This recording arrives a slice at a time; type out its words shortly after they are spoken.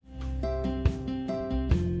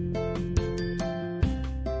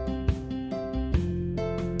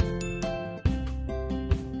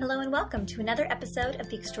welcome to another episode of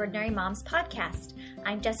the Extraordinary Moms Podcast.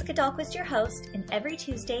 I'm Jessica Dahlquist, your host, and every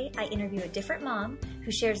Tuesday I interview a different mom who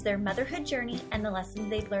shares their motherhood journey and the lessons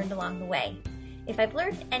they've learned along the way. If I've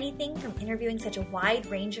learned anything from interviewing such a wide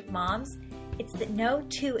range of moms, it's that no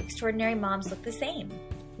two extraordinary moms look the same.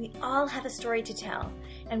 We all have a story to tell,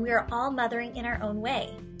 and we are all mothering in our own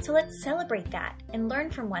way. So let's celebrate that and learn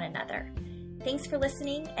from one another. Thanks for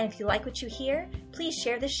listening, and if you like what you hear, please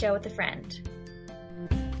share this show with a friend.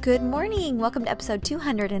 Good morning. Welcome to episode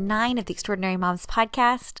 209 of the Extraordinary Moms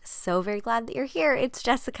Podcast. So very glad that you're here. It's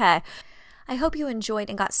Jessica. I hope you enjoyed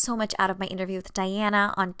and got so much out of my interview with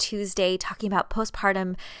Diana on Tuesday, talking about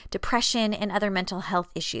postpartum depression and other mental health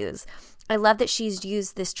issues. I love that she's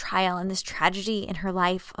used this trial and this tragedy in her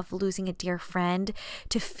life of losing a dear friend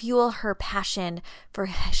to fuel her passion for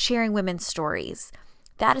sharing women's stories.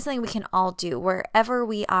 That is something we can all do wherever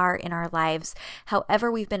we are in our lives,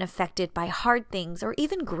 however we've been affected by hard things or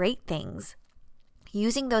even great things.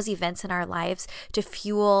 Using those events in our lives to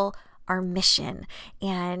fuel our mission.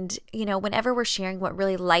 And, whenever we're sharing what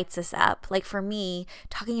really lights us up, like for me,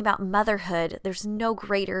 talking about motherhood, there's no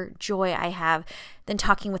greater joy I have than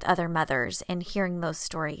talking with other mothers and hearing those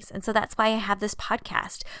stories. And so that's why I have this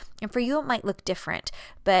podcast. And for you, it might look different,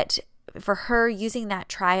 but for her, using that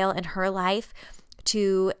trial in her life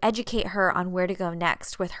to educate her on where to go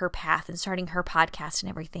next with her path and starting her podcast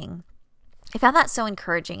and everything. I found that so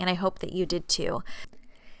encouraging, and I hope that you did too.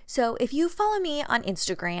 So if you follow me on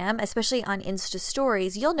Instagram, especially on Insta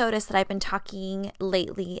Stories, you'll notice that I've been talking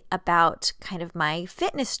lately about kind of my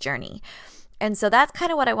fitness journey. And so that's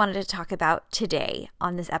kind of what I wanted to talk about today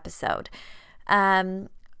on this episode.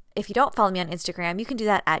 If you don't follow me on Instagram, you can do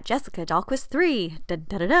that at Jessica Dahlquist 3. Dun,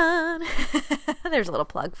 dun, dun, dun. There's a little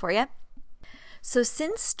plug for you. So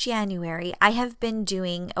since January, I have been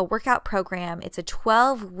doing a workout program. It's a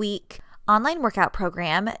 12-week online workout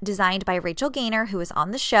program designed by Rachel Gaynor, who is on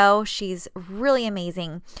the show. She's really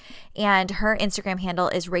amazing. And her Instagram handle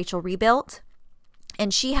is Rachel Rebuilt.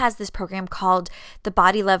 And she has this program called the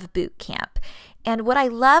Body Love Boot Camp. And what I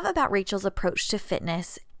love about Rachel's approach to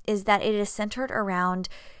fitness is that it is centered around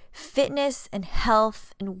fitness and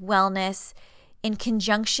health and wellness in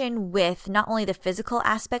conjunction with not only the physical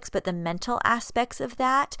aspects, but the mental aspects of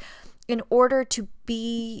that in order to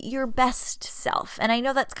be your best self. And I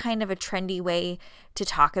know that's kind of a trendy way to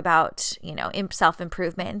talk about,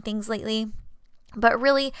 self-improvement and things lately. But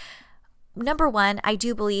really, number one, I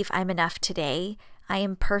do believe I'm enough today. I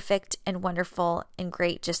am perfect and wonderful and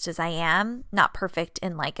great just as I am. Not perfect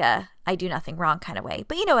in like a I do nothing wrong kind of way,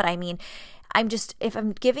 but you know what I mean. If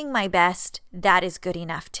I'm giving my best, that is good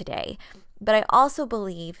enough today. But I also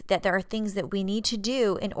believe that there are things that we need to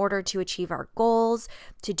do in order to achieve our goals,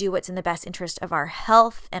 to do what's in the best interest of our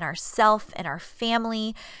health and ourself and our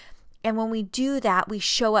family. And when we do that, we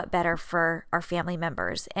show up better for our family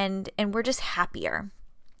members and we're just happier.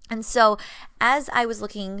 And so as I was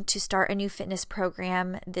looking to start a new fitness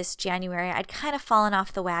program this January, I'd kind of fallen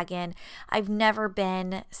off the wagon. I've never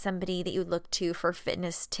been somebody that you look to for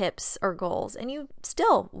fitness tips or goals, and you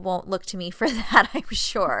still won't look to me for that, I'm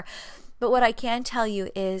sure. But what I can tell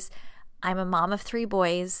you is I'm a mom of 3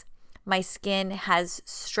 boys. My skin has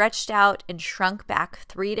stretched out and shrunk back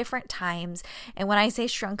 3 different times. And when I say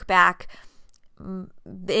shrunk back,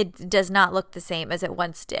 it does not look the same as it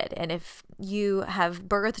once did. And if you have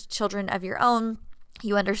birthed children of your own,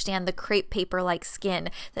 you understand the crepe paper-like skin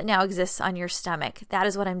that now exists on your stomach. That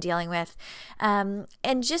is what I'm dealing with. And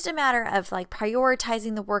just a matter of like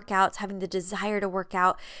prioritizing the workouts, having the desire to work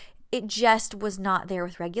out, it just was not there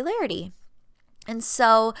with regularity. And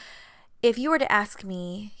so if you were to ask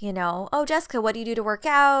me, oh, Jessica, what do you do to work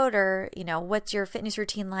out? Or, what's your fitness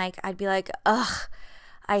routine like? I'd be like, ugh,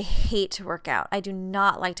 I hate to work out. I do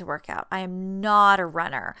not like to work out. I am not a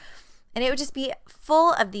runner. And it would just be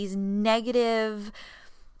full of these negative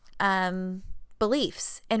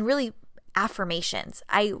beliefs and really affirmations.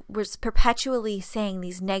 I was perpetually saying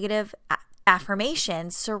these negative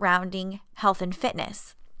affirmations surrounding health and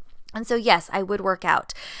fitness. And so, yes, I would work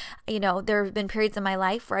out. There have been periods in my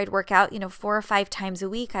life where I'd work out, 4 or 5 times a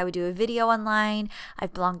week. I would do a video online.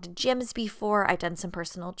 I've belonged to gyms before. I've done some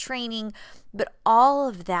personal training. But all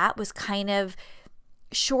of that was kind of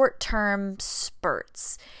short-term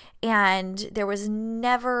spurts. And there was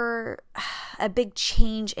never a big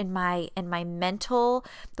change in my mental,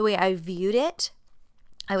 the way I viewed it.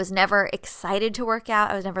 I was never excited to work out.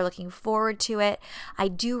 I was never looking forward to it. I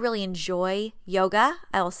do really enjoy yoga.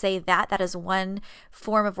 I will say that. That is one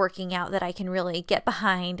form of working out that I can really get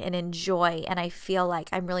behind and enjoy. And I feel like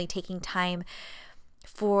I'm really taking time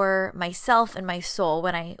for myself and my soul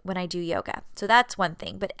when I do yoga. So that's one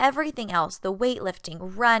thing. But everything else, the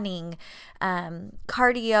weightlifting, running,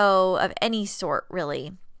 cardio of any sort,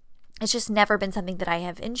 really, it's just never been something that I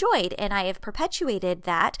have enjoyed. And I have perpetuated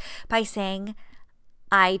that by saying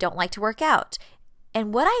I don't like to work out.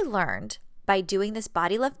 And what I learned by doing this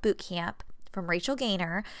Body Love Bootcamp from Rachel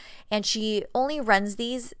Gaynor, and she only runs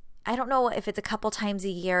these, I don't know if it's a couple times a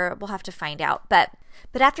year, we'll have to find out. But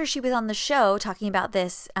after she was on the show talking about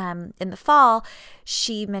this in the fall,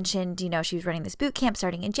 she mentioned, she was running this boot camp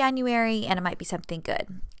starting in January and it might be something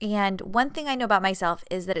good. And one thing I know about myself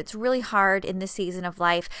is that it's really hard in this season of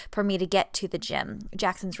life for me to get to the gym.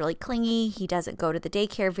 Jackson's really clingy. He doesn't go to the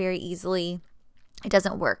daycare very easily. It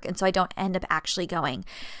doesn't work. And so I don't end up actually going.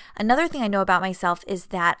 Another thing I know about myself is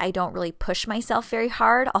that I don't really push myself very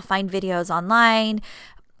hard. I'll find videos online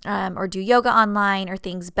or do yoga online or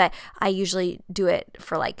things, but I usually do it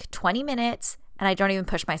for like 20 minutes and I don't even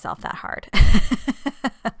push myself that hard.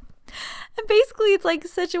 And basically it's like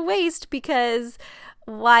such a waste because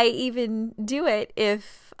why even do it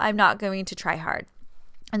if I'm not going to try hard?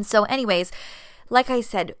 And so anyways, like I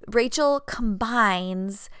said, Rachel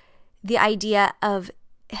combines the idea of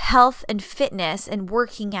health and fitness and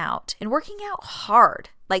working out hard,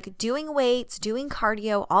 like doing weights, doing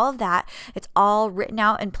cardio, all of that. It's all written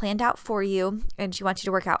out and planned out for you. And she wants you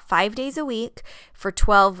to work out 5 days a week for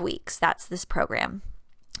 12 weeks. That's this program.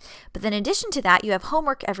 But then in addition to that, you have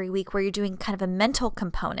homework every week where you're doing kind of a mental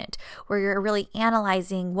component where you're really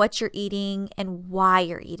analyzing what you're eating and why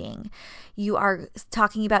you're eating. You are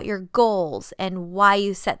talking about your goals and why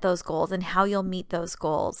you set those goals and how you'll meet those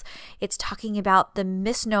goals. It's talking about the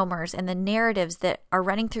misnomers and the narratives that are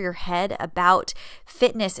running through your head about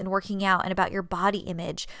fitness and working out and about your body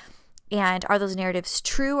image. And are those narratives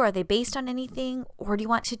true? Are they based on anything? Or do you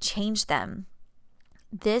want to change them?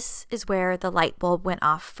 This is where the light bulb went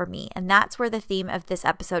off for me. And that's where the theme of this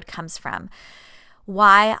episode comes from.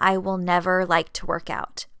 Why I will never like to work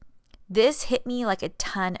out. This hit me like a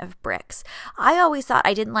ton of bricks. I always thought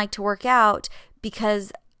I didn't like to work out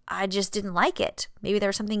because I just didn't like it. Maybe there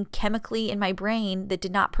was something chemically in my brain that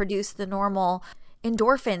did not produce the normal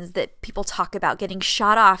endorphins that people talk about getting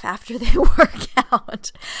shot off after they work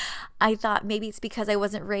out. I thought maybe it's because I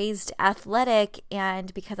wasn't raised athletic,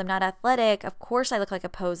 and because I'm not athletic, of course I look like a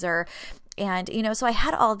poser. And, so I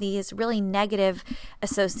had all these really negative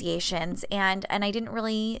associations and I didn't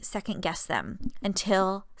really second guess them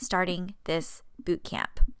until starting this boot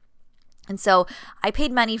camp. And so I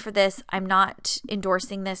paid money for this. I'm not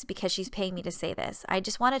endorsing this because she's paying me to say this. I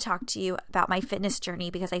just want to talk to you about my fitness journey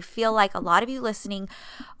because I feel like a lot of you listening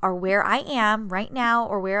are where I am right now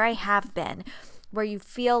or where I have been, where you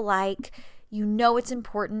feel like it's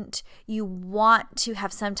important, you want to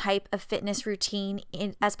have some type of fitness routine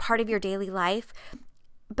as part of your daily life,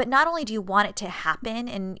 but not only do you want it to happen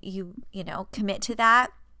and you commit to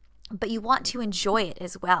that, but you want to enjoy it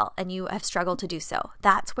as well, and you have struggled to do so.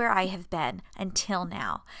 That's where I have been until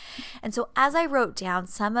now. And so as I wrote down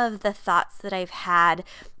some of the thoughts that I've had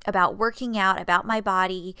about working out, about my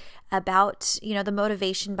body, about, the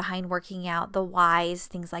motivation behind working out, the whys,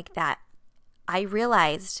 things like that, I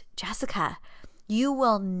realized, Jessica, you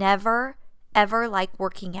will never, ever like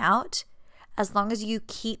working out as long as you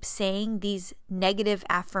keep saying these negative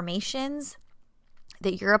affirmations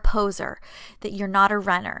that you're a poser, that you're not a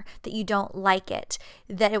runner, that you don't like it,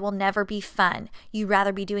 that it will never be fun. You'd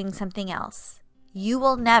rather be doing something else. You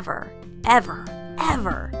will never, ever,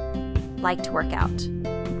 ever like to work out.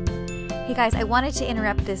 Hey guys, I wanted to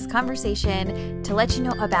interrupt this conversation to let you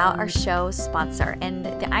know about our show sponsor. And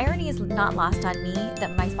the irony is not lost on me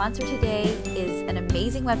that my sponsor today is an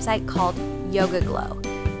amazing website called Yoga Glow.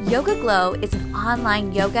 Yoga Glow is an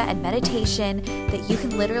online yoga and meditation that you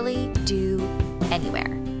can literally do anywhere.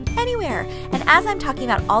 And as I'm talking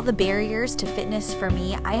about all the barriers to fitness for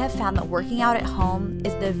me, I have found that working out at home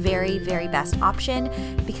is the very, very best option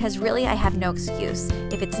because really I have no excuse.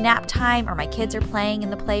 If it's nap time or my kids are playing in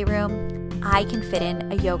the playroom, I can fit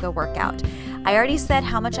in a yoga workout. I already said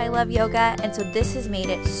how much I love yoga, and so this has made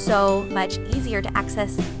it so much easier to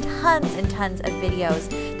access tons and tons of videos.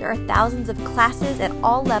 There are thousands of classes at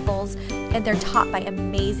all levels, and they're taught by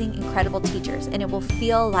amazing, incredible teachers, and it will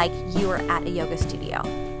feel like you are at a yoga studio.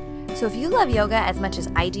 So if you love yoga as much as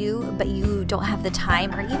I do, but you don't have the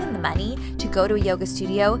time or even the money to go to a yoga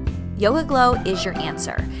studio, Yoga Glow is your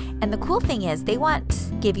answer. And the cool thing is they want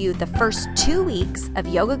to give you the first 2 weeks of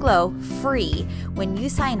Yoga Glow free when you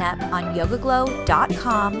sign up on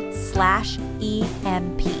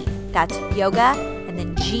yogaglow.com/EMP. That's yoga and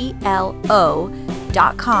then GLO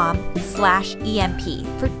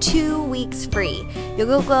yogaglow.com/EMP for 2 weeks free.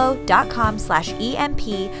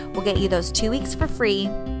 yogaglow.com/EMP will get you those 2 weeks for free.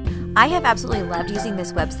 I have absolutely loved using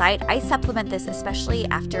this website. I supplement this especially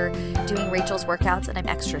after doing Rachel's workouts and I'm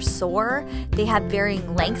extra sore. They have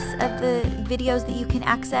varying lengths of the videos that you can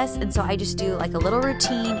access, and so I just do like a little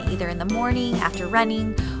routine either in the morning after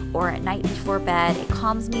running or at night before bed. It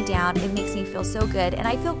calms me down. It makes me feel so good, and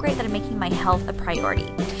I feel great that I'm making my health a priority.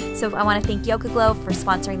 So I want to thank Yoga Glow for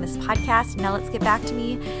sponsoring this podcast. Now let's get back to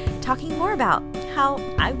me talking more about how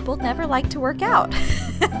I will never like to work out.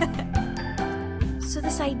 So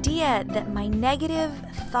this idea that my negative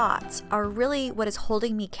thoughts are really what is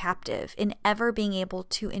holding me captive in ever being able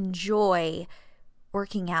to enjoy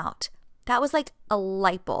working out, that was like a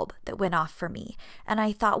light bulb that went off for me. And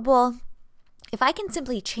I thought, well, if I can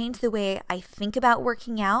simply change the way I think about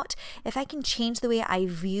working out, if I can change the way I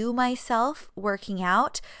view myself working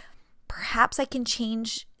out, perhaps I can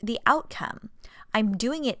change the outcome. I'm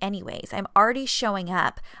doing it anyways. I'm already showing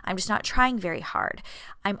up. I'm just not trying very hard.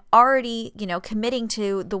 I'm already, committing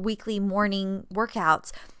to the weekly morning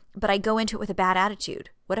workouts, but I go into it with a bad attitude.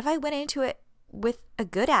 What if I went into it with a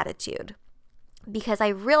good attitude? Because I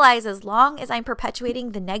realize as long as I'm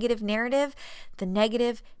perpetuating the negative narrative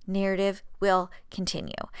will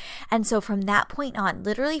continue. And so from that point on,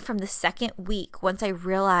 literally from the second week, once I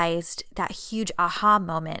realized that huge aha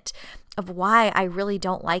moment of why I really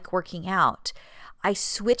don't like working out, I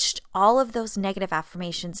switched all of those negative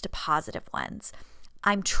affirmations to positive ones.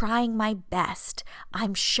 I'm trying my best.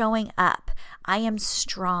 I'm showing up. I am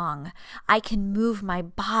strong. I can move my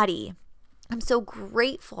body. I'm so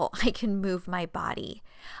grateful I can move my body.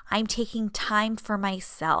 I'm taking time for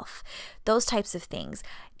myself. Those types of things.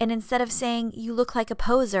 And instead of saying, you look like a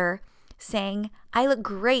poser, saying, I look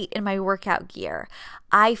great in my workout gear.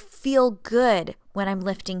 I feel good when I'm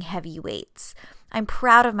lifting heavy weights. I'm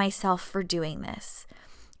proud of myself for doing this.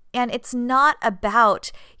 And it's not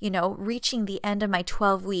about, reaching the end of my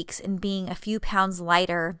 12 weeks and being a few pounds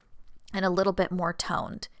lighter and a little bit more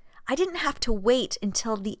toned. I didn't have to wait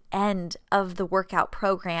until the end of the workout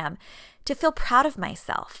program to feel proud of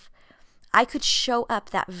myself. I could show up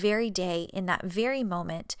that very day in that very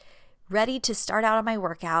moment, ready to start out on my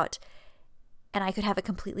workout, and I could have a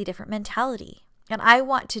completely different mentality. And I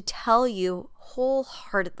want to tell you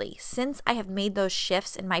wholeheartedly, since I have made those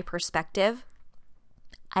shifts in my perspective,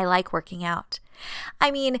 I like working out.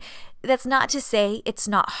 I mean, that's not to say it's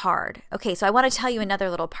not hard. Okay, so I want to tell you another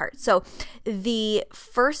little part. So the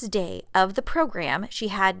first day of the program, she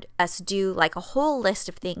had us do like a whole list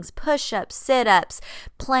of things, push-ups, sit-ups,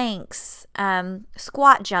 planks,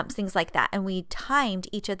 squat jumps, things like that. And we timed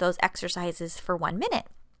each of those exercises for 1 minute.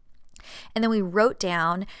 And then we wrote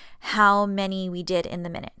down how many we did in the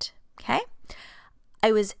minute, okay?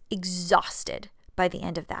 I was exhausted by the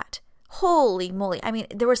end of that. Holy moly. I mean,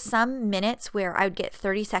 there were some minutes where I would get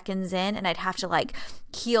 30 seconds in and I'd have to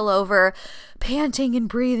keel over, panting and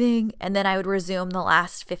breathing, and then I would resume the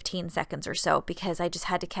last 15 seconds or so because I just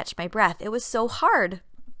had to catch my breath. It was so hard.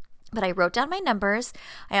 But I wrote down my numbers.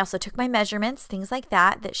 I also took my measurements, things like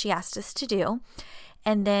that she asked us to do.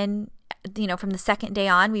 And then from the second day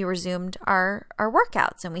on, we resumed our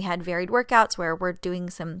workouts, and we had varied workouts where we're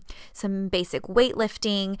doing some basic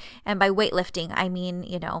weightlifting. And by weightlifting, I mean,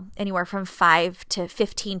 anywhere from 5 to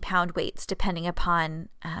 15 pound weights, depending upon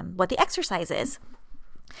what the exercise is.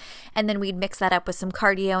 And then we'd mix that up with some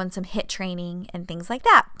cardio and some HIIT training and things like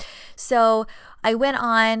that. So I went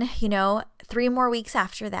on, 3 more weeks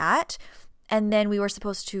after that. And then we were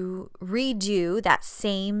supposed to redo that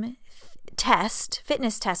same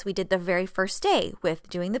fitness test we did the very first day with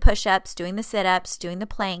doing the push-ups, doing the sit-ups, doing the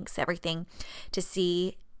planks, everything to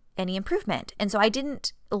see any improvement. And so I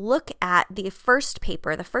didn't look at the first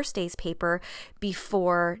day's paper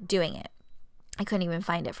before doing it. I couldn't even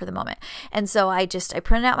find it for the moment. And so I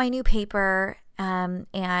printed out my new paper,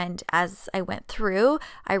 and as I went through,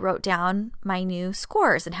 I wrote down my new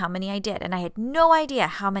scores and how many I did. And I had no idea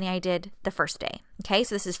how many I did the first day. Okay,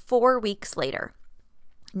 so this is 4 weeks later.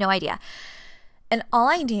 No idea. And all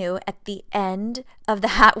I knew at the end of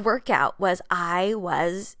that workout was I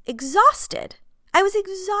was exhausted. I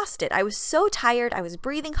was so tired. I was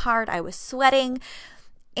breathing hard. I was sweating.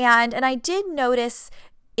 And I did notice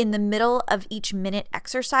in the middle of each minute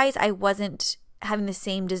exercise, I wasn't having the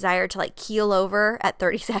same desire to keel over at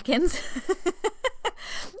 30 seconds.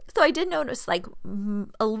 So I did notice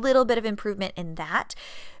a little bit of improvement in that.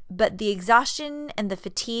 But the exhaustion and the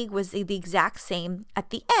fatigue was the exact same at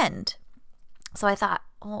the end. So I thought,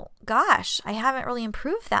 oh gosh, I haven't really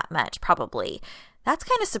improved that much probably. That's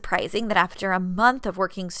kind of surprising that after a month of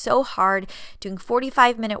working so hard, doing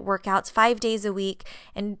 45-minute workouts 5 days a week,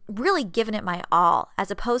 and really giving it my all,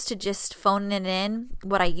 as opposed to just phoning it in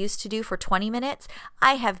what I used to do for 20 minutes,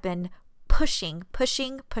 I have been pushing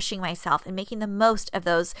myself and making the most of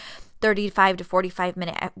those 35 to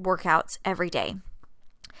 45-minute workouts every day.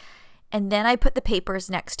 And then I put the papers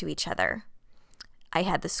next to each other. I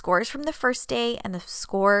had the scores from the first day and the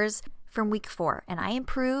scores from week 4, and I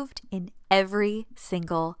improved in every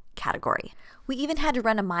single category. We even had to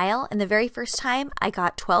run a mile, and the very first time I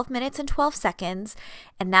got 12 minutes and 12 seconds,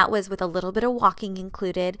 and that was with a little bit of walking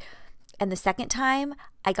included. And the second time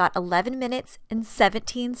I got 11 minutes and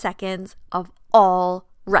 17 seconds of all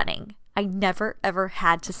running. I never ever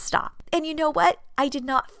had to stop. And you know what? I did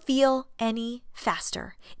not feel any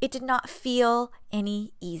faster. It did not feel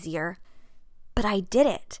any easier, but I did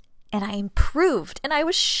it. And I improved, and I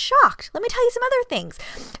was shocked. Let me tell you some other things.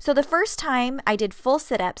 So the first time I did full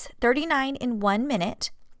sit-ups, 39 in 1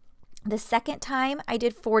 minute. The second time I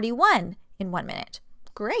did 41 in 1 minute.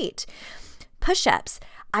 Great. Push-ups,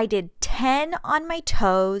 I did 10 on my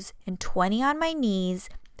toes and 20 on my knees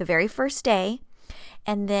the very first day.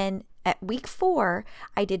 And then at week 4,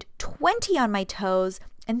 I did 20 on my toes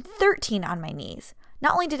and 13 on my knees.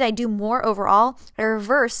 Not only did I do more overall, I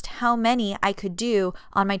reversed how many I could do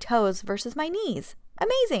on my toes versus my knees.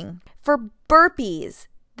 Amazing. For burpees,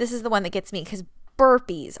 this is the one that gets me because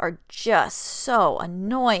burpees are just so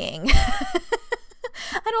annoying.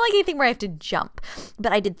 I don't like anything where I have to jump.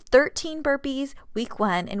 But I did 13 burpees week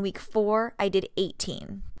 1, and week 4, I did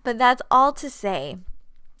 18. But that's all to say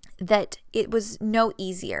that it was no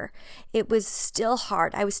easier. It was still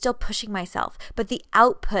hard. I was still pushing myself, but the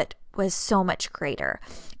output was so much greater.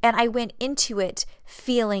 And I went into it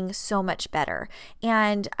feeling so much better.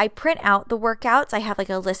 And I print out the workouts. I have like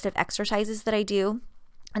a list of exercises that I do.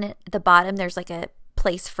 And at the bottom, there's like a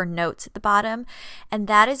place for notes at the bottom. And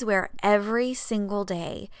that is where every single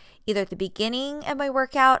day, either at the beginning of my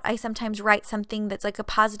workout, I sometimes write something that's like a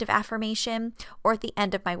positive affirmation, or at the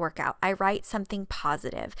end of my workout, I write something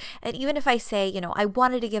positive. And even if I say, I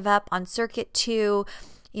wanted to give up on circuit 2,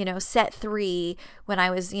 set 3, when I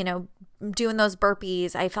was, doing those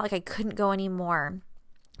burpees, I felt like I couldn't go anymore.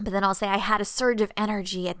 But then I'll say I had a surge of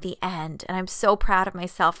energy at the end, and I'm so proud of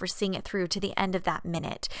myself for seeing it through to the end of that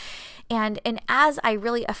minute. And as I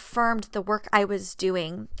really affirmed the work I was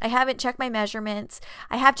doing, I haven't checked my measurements,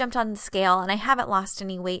 I have jumped on the scale, and I haven't lost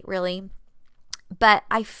any weight really, but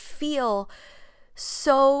I feel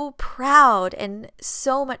so proud and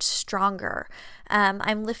so much stronger.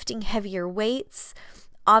 I'm lifting heavier weights.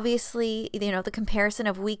 Obviously, the comparison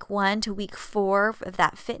of week 1 to week 4 of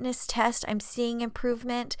that fitness test, I'm seeing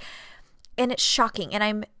improvement, and it's shocking. And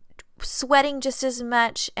I'm sweating just as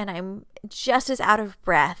much, and I'm just as out of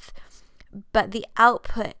breath, but the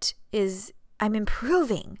output is, I'm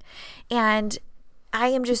improving. And I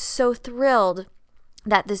am just so thrilled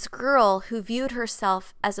that this girl who viewed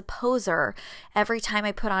herself as a poser every time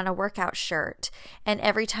I put on a workout shirt and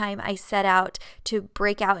every time I set out to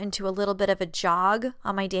break out into a little bit of a jog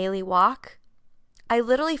on my daily walk, I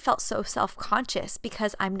literally felt so self-conscious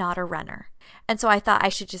because I'm not a runner. And so I thought I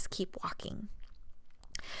should just keep walking.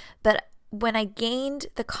 But when I gained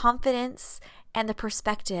the confidence and the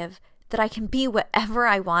perspective that I can be whatever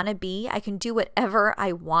I want to be, I can do whatever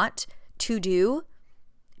I want to do,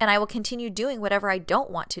 and I will continue doing whatever I don't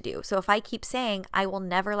want to do. So if I keep saying I will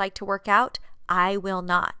never like to work out, I will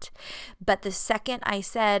not. But the second I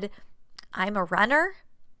said I'm a runner,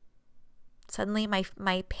 suddenly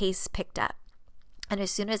my pace picked up. And as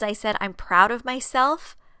soon as I said I'm proud of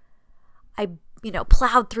myself, I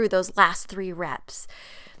plowed through those last 3 reps.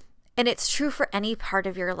 And it's true for any part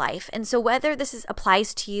of your life. And so whether this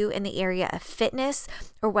applies to you in the area of fitness,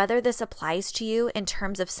 or whether this applies to you in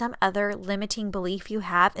terms of some other limiting belief you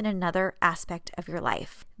have in another aspect of your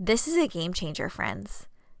life, this is a game changer, friends.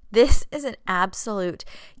 This is an absolute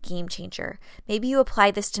game changer. Maybe you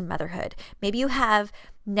apply this to motherhood. Maybe you have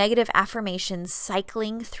negative affirmations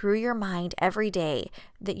cycling through your mind every day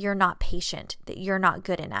that you're not patient, that you're not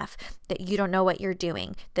good enough, that you don't know what you're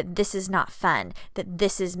doing, that this is not fun, that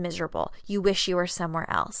this is miserable. You wish you were somewhere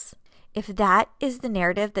else. If that is the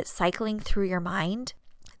narrative that's cycling through your mind,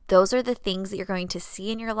 those are the things that you're going to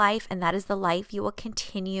see in your life, and that is the life you will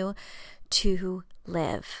continue to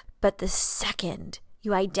live. But the second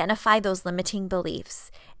you identify those limiting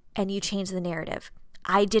beliefs and you change the narrative,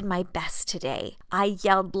 I did my best today. I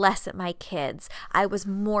yelled less at my kids. I was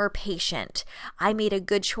more patient. I made a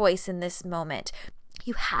good choice in this moment.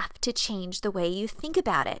 You have to change the way you think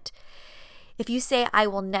about it. If you say, I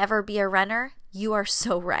will never be a runner, you are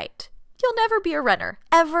so right. you'll never be a runner.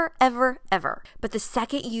 Ever, ever, ever. But the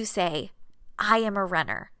second you say, I am a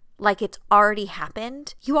runner, like it's already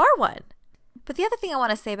happened, you are one. But the other thing I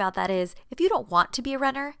want to say about that is, if you don't want to be a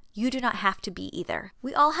runner, you do not have to be either.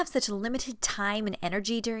 We all have such limited time and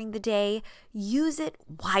energy during the day. Use it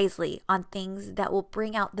wisely on things that will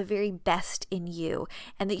bring out the very best in you,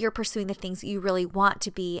 and that you're pursuing the things that you really want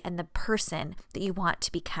to be and the person that you want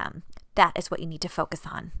to become. That is what you need to focus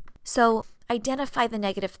on. So identify the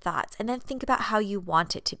negative thoughts and then think about how you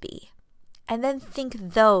want it to be. And then think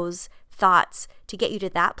those thoughts to get you to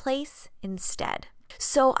that place instead.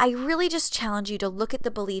 So I really just challenge you to look at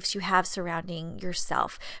the beliefs you have surrounding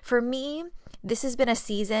yourself. For me, this has been a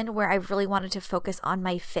season where I've really wanted to focus on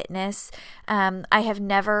my fitness. I have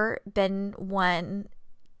never been one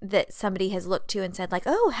that somebody has looked to and said like,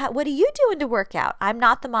 oh, what are you doing to work out? I'm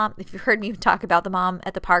not the mom. If you've heard me talk about the mom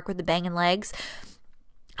at the park with the banging legs,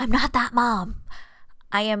 I'm not that mom.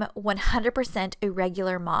 I am 100% a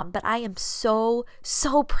regular mom, but I am so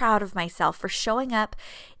proud of myself for showing up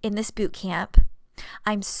in this boot camp.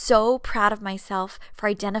 I'm so proud of myself for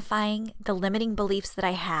identifying the limiting beliefs that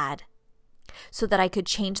I had so that I could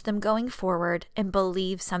change them going forward and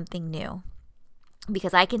believe something new.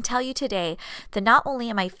 Because I can tell you today that not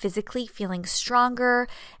only am I physically feeling stronger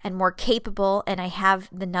and more capable, and I have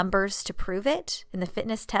the numbers to prove it and the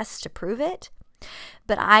fitness tests to prove it,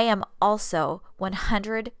 but I am also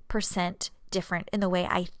 100% different in the way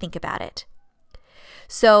I think about it.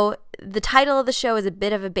 So the title of the show is a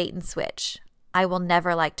bit of a bait and switch. I will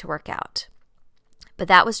never like to work out. But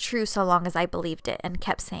that was true so long as I believed it and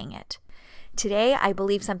kept saying it. Today, I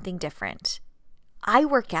believe something different. I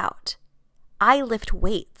work out. I lift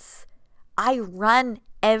weights. I run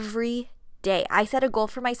every day. I set a goal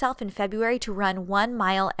for myself in February to run 1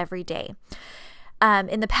 mile every day.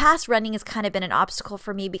 In the past, running has kind of been an obstacle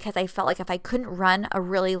for me because I felt like if I couldn't run a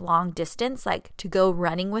really long distance, like to go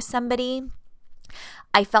running with somebody,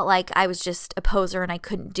 I felt like I was just a poser and I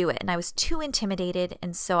couldn't do it. And I was too intimidated.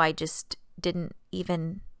 And so I just didn't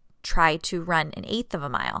even try to run 1/8 of a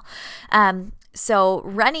mile. So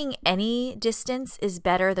running any distance is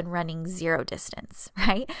better than running 0 distance,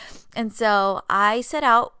 right? And so I set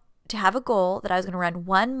out to have a goal that I was going to run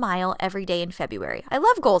 1 mile every day in February. I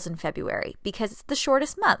love goals in February because it's the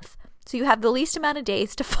shortest month. So you have the least amount of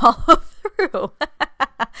days to follow through.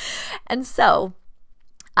 And so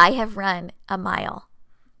I have run 1 mile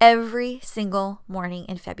every single morning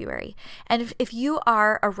in February. And if you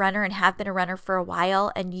are a runner and have been a runner for a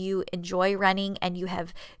while and you enjoy running and you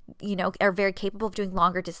have, are very capable of doing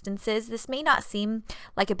longer distances, this may not seem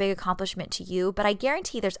like a big accomplishment to you, but I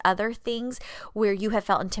guarantee there's other things where you have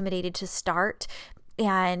felt intimidated to start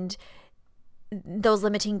and those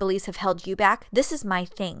limiting beliefs have held you back. This is my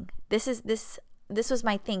thing. This was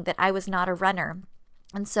my thing, that I was not a runner.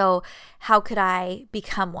 And so how could I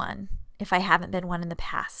become one if I haven't been one in the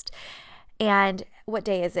past? And what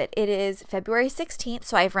day is it? It is February 16th.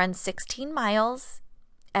 So I've run 16 miles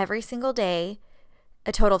every single day,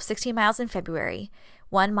 a total of 16 miles in February,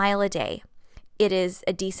 1 mile a day. It is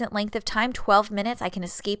a decent length of time, 12 minutes. I can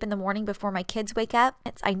escape in the morning before my kids wake up.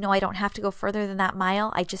 I know I don't have to go further than that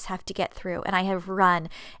mile. I just have to get through. And I have run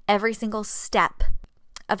every single step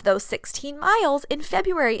of those 16 miles in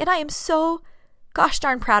February. And I am so gosh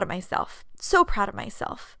darn proud of myself. So proud of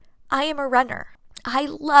myself. I am a runner. I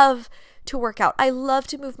love to work out. I love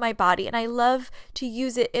to move my body, and I love to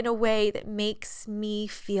use it in a way that makes me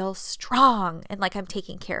feel strong and like I'm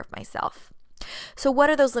taking care of myself. So what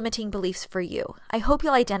are those limiting beliefs for you? I hope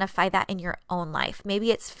you'll identify that in your own life. Maybe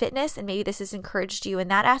it's fitness, and maybe this has encouraged you in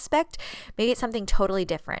that aspect. Maybe it's something totally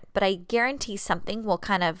different, but I guarantee something will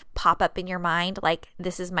kind of pop up in your mind like,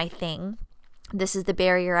 this is my thing. This is the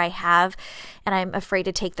barrier I have, and I'm afraid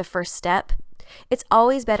to take the first step. It's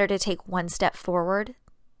always better to take one step forward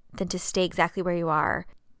than to stay exactly where you are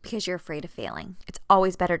because you're afraid of failing. It's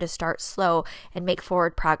always better to start slow and make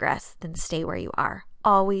forward progress than stay where you are.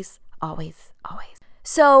 Always, always, always.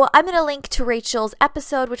 So I'm going to link to Rachel's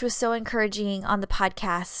episode, which was so encouraging, on the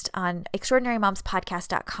podcast on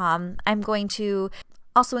extraordinarymomspodcast.com. I'm going to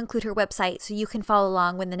also include her website so you can follow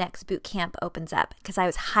along when the next boot camp opens up, because I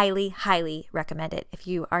was highly, highly recommend it if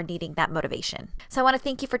you are needing that motivation. So I want to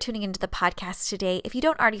thank you for tuning into the podcast today. If you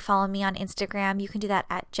don't already follow me on Instagram, you can do that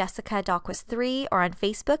at Jessica Dahlquist 3 or on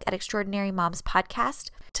Facebook at Extraordinary Moms Podcast.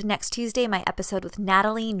 To next Tuesday, my episode with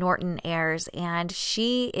Natalie Norton airs, and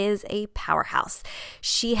she is a powerhouse.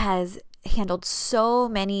 She has handled so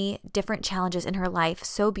many different challenges in her life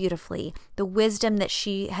so beautifully. The wisdom that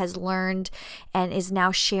she has learned and is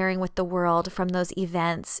now sharing with the world from those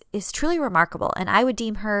events is truly remarkable. And I would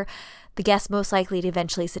deem her the guest most likely to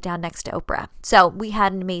eventually sit down next to Oprah. So we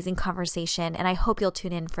had an amazing conversation, and I hope you'll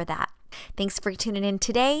tune in for that. Thanks for tuning in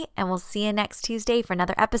today, and we'll see you next Tuesday for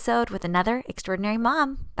another episode with another extraordinary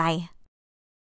mom. Bye.